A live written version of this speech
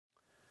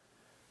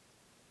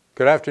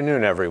Good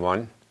afternoon,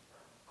 everyone.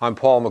 I'm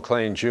Paul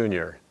MacLean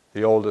Jr.,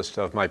 the oldest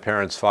of my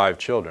parents' 5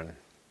 children.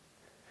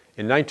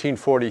 In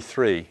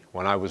 1943,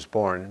 when I was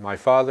born, my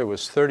father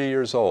was 30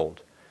 years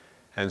old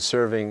and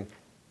serving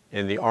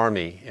in the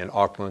Army in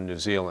Auckland, New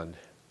Zealand.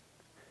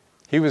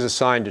 He was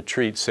assigned to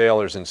treat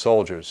sailors and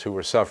soldiers who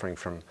were suffering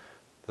from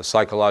the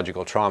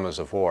psychological traumas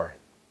of war.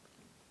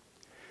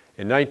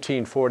 In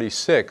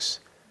 1946,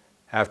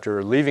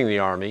 after leaving the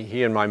Army,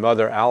 he and my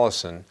mother,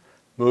 Allison,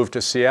 moved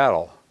to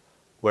Seattle,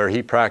 where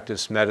he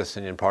practiced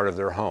medicine in part of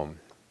their home.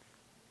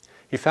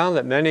 He found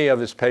that many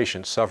of his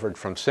patients suffered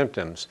from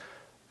symptoms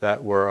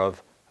that were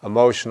of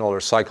emotional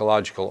or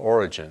psychological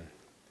origin.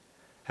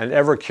 And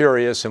ever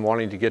curious and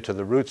wanting to get to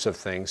the roots of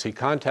things, he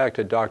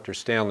contacted Dr.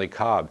 Stanley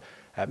Cobb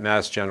at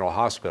Mass General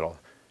Hospital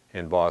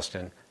in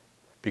Boston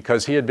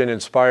because he had been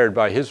inspired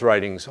by his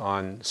writings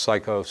on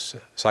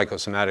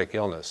psychosomatic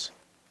illness.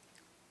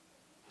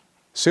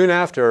 Soon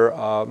after,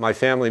 my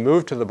family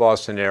moved to the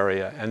Boston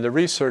area, and the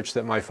research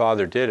that my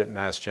father did at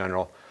Mass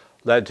General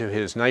led to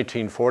his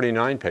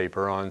 1949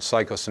 paper on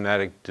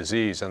psychosomatic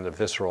disease and the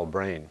visceral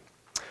brain,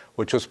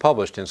 which was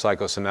published in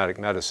Psychosomatic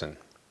Medicine,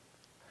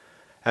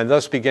 and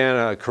thus began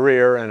a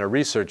career and a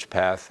research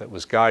path that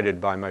was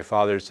guided by my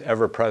father's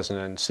ever-present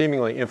and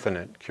seemingly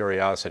infinite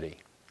curiosity.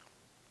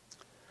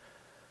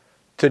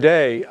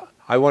 Today,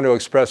 I want to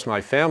express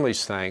my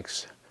family's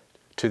thanks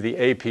to the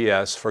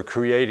APS for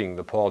creating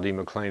the Paul D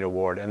MacLean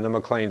Award and the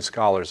MacLean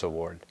Scholars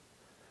Award.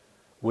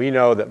 We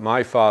know that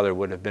my father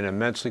would have been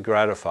immensely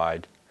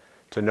gratified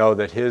to know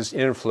that his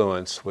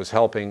influence was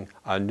helping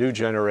a new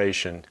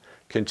generation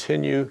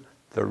continue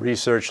the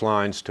research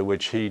lines to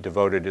which he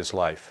devoted his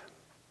life.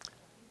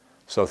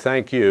 So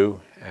thank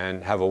you,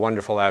 and have a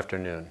wonderful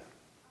afternoon.